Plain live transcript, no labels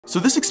So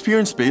this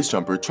experienced base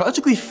jumper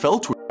tragically fell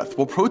to her death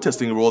while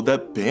protesting a rule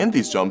that banned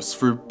these jumps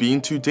for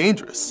being too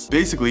dangerous.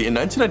 Basically, in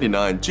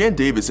 1999, Jan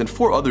Davis and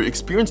 4 other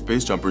experienced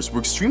base jumpers were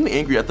extremely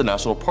angry at the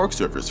National Park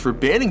Service for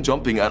banning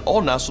jumping at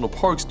all national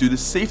parks due to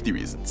safety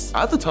reasons.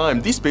 At the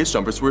time, these base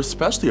jumpers were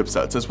especially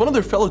upset since one of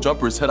their fellow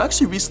jumpers had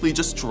actually recently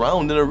just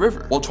drowned in a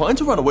river while trying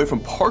to run away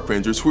from park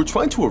rangers who were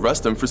trying to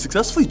arrest them for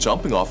successfully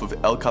jumping off of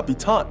El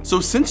Capitan.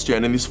 So since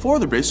Jan and these 4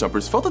 other base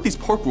jumpers felt that these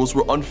park rules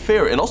were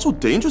unfair and also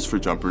dangerous for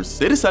jumpers,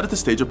 they decided to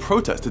stage a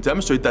protest to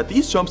demonstrate that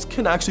these jumps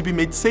can actually be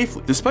made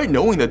safely. Despite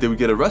knowing that they would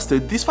get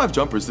arrested, these 5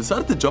 jumpers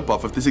decided to jump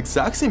off of this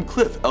exact same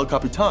cliff, El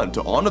Capitan,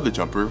 to honor the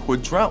jumper who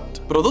had drowned.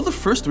 But although the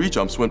first 3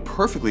 jumps went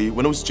perfectly,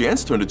 when it was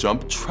Jan's turn to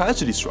jump,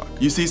 tragedy struck.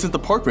 You see, since the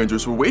park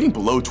rangers were waiting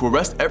below to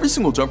arrest every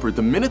single jumper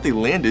the minute they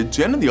landed,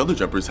 Jan and the other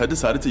jumpers had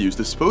decided to use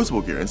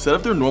disposable gear instead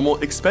of their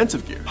normal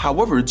expensive gear.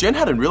 However, Jan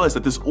hadn't realized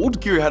that this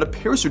old gear had a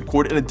parachute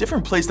cord in a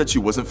different place that she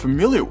wasn't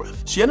familiar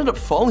with. She ended up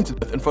falling to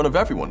death in front of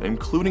everyone,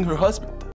 including her husband.